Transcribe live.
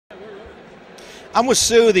I'm with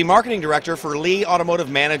Sue, the marketing director for Lee Automotive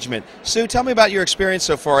Management. Sue, tell me about your experience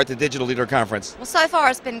so far at the Digital Dealer Conference. Well, so far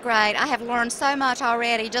it's been great. I have learned so much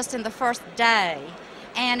already just in the first day.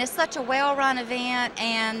 And it's such a well-run event,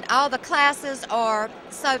 and all the classes are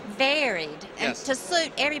so varied and to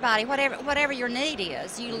suit everybody, whatever your need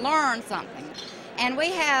is. You learn something. And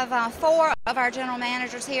we have 4 of our general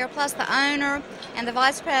managers here, plus the owner and the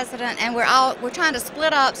vice president, and we're trying to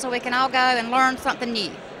split up so we can all go and learn something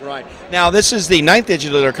new. Right. Now, this is the 9th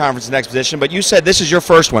Digital Dealer Conference and Exposition, but you said this is your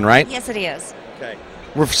first one, right? Yes, it is. Okay.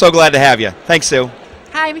 We're so glad to have you. Thanks, Sue.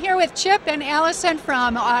 Hi, I'm here with Chip and Allison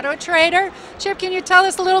from Auto Trader. Chip, can you tell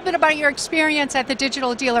us a little bit about your experience at the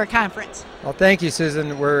Digital Dealer Conference? Well, thank you,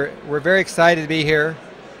 Susan. We're very excited to be here,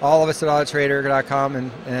 all of us at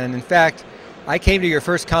Autotrader.com, and in fact, I came to your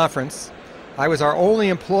first conference. I was our only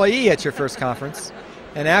employee at your first conference,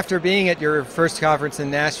 and after being at your first conference in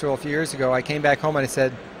Nashville a few years ago, I came back home and I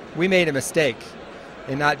said, we made a mistake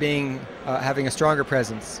in not having a stronger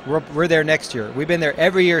presence. We're there next year. We've been there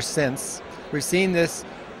every year since. We've seen this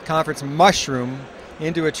conference mushroom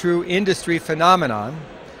into a true industry phenomenon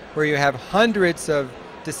where you have hundreds of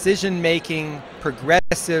decision-making,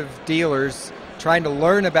 progressive dealers trying to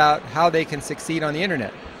learn about how they can succeed on the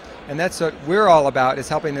internet. And that's what we're all about, is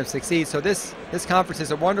helping them succeed. So this conference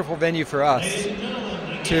is a wonderful venue for us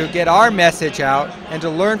to get our message out and to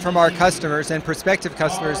learn from our customers and prospective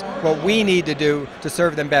customers what we need to do to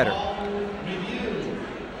serve them better.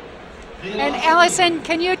 And Allison,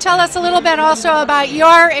 can you tell us a little bit also about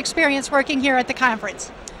your experience working here at the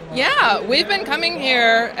conference? Yeah, we've been coming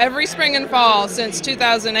here every spring and fall since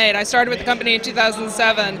 2008. I started with the company in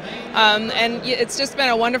 2007, and it's just been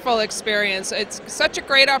a wonderful experience. It's such a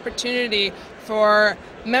great opportunity for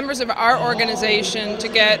members of our organization to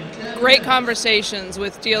get great conversations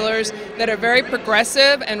with dealers that are very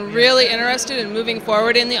progressive and really interested in moving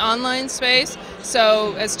forward in the online space.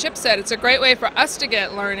 So, as Chip said, it's a great way for us to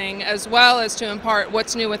get learning as well as to impart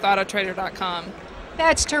what's new with Autotrader.com.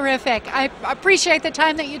 That's terrific. I appreciate the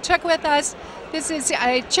time that you took with us. This is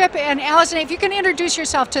Chip and Allison. If you can introduce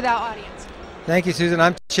yourself to the audience. Thank you, Susan.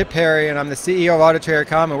 I'm Chip Perry, and I'm the CEO of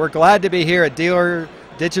Autotrader.com, and we're glad to be here at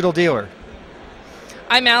Digital Dealer.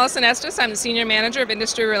 I'm Allison Estes. I'm the Senior Manager of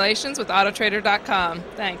Industry Relations with Autotrader.com.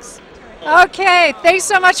 Thanks. Okay, thanks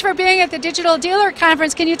so much for being at the Digital Dealer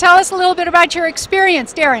Conference. Can you tell us a little bit about your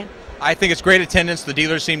experience, Darren? I think it's great attendance. The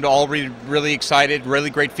dealers seem to all be really excited, really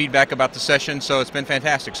great feedback about the session, so it's been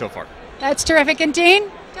fantastic so far. That's terrific. And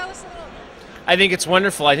Dean, tell us a little. I think it's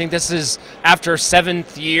wonderful. I think this is, after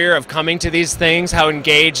 7th year of coming to these things, how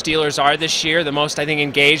engaged dealers are this year, the most, I think,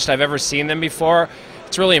 engaged I've ever seen them before.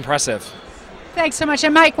 It's really impressive. Thanks so much.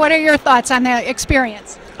 And Mike, what are your thoughts on the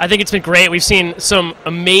experience? I think it's been great. We've seen some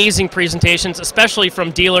amazing presentations, especially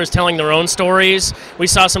from dealers telling their own stories. We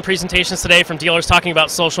saw some presentations today from dealers talking about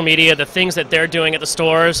social media, the things that they're doing at the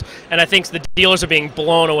stores, and I think the dealers are being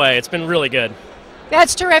blown away. It's been really good.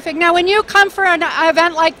 That's terrific. Now, when you come for an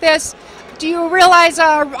event like this, do you realize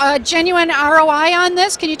a genuine ROI on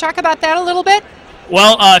this? Can you talk about that a little bit?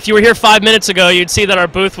 Well, if you were here 5 minutes ago, you'd see that our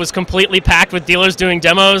booth was completely packed with dealers doing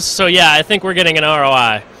demos. So yeah, I think we're getting an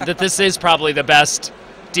ROI. That this is probably the best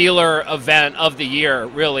dealer event of the year,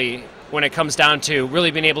 really, when it comes down to really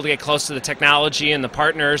being able to get close to the technology and the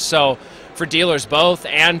partners. So for dealers both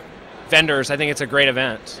and vendors, I think it's a great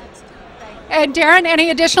event. And Darren,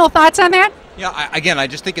 any additional thoughts on that? Yeah, again, I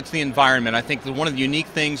just think it's the environment. I think that one of the unique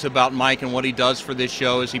things about Mike and what he does for this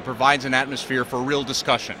show is he provides an atmosphere for real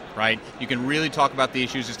discussion, right? You can really talk about the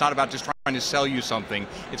issues. It's not about just trying to sell you something.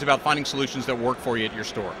 It's about finding solutions that work for you at your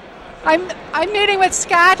store. I'm meeting with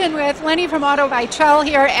Scott and with Lenny from Auto Vitrell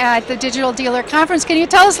here at the Digital Dealer Conference. Can you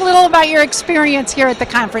tell us a little about your experience here at the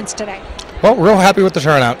conference today? Well, real happy with the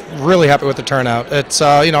turnout. Really happy with the turnout. It's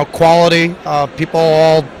quality. People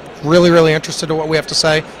all really interested in what we have to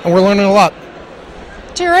say, and we're learning a lot.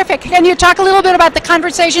 Terrific. Can you talk a little bit about the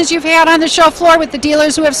conversations you've had on the show floor with the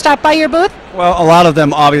dealers who have stopped by your booth? Well, a lot of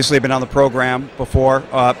them obviously have been on the program before,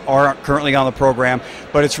 are currently on the program,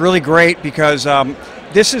 but it's really great because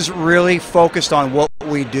this is really focused on what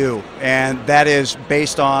we do, and that is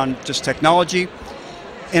based on just technology,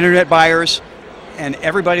 internet buyers, and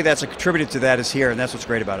everybody that's contributed to that is here, and that's what's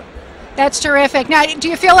great about it. That's terrific. Now, do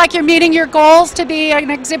you feel like you're meeting your goals to be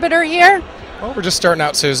an exhibitor here? Well, we're just starting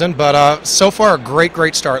out, Susan, but so far a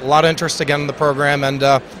great start. A lot of interest again in the program, and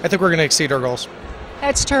I think we're going to exceed our goals.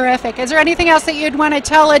 That's terrific. Is there anything else that you'd want to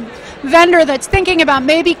tell a vendor that's thinking about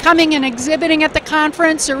maybe coming and exhibiting at the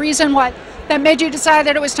conference, a reason that made you decide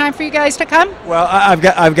that it was time for you guys to come? Well, I've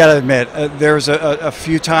got to admit, there was a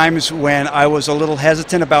few times when I was a little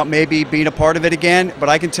hesitant about maybe being a part of it again, but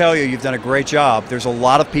I can tell you, you've done a great job. There's a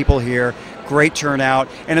lot of people here, great turnout,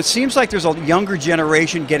 and it seems like there's a younger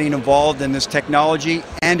generation getting involved in this technology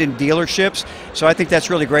and in dealerships, so I think that's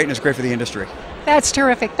really great, and it's great for the industry. That's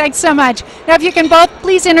terrific. Thanks so much. Now, if you can both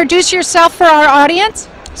please introduce yourself for our audience.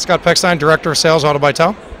 Scott Peckstein, Director of Sales, Auto by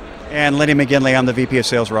Tel. And Lenny McGinley, I'm the VP of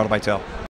Sales for Auto by Tel.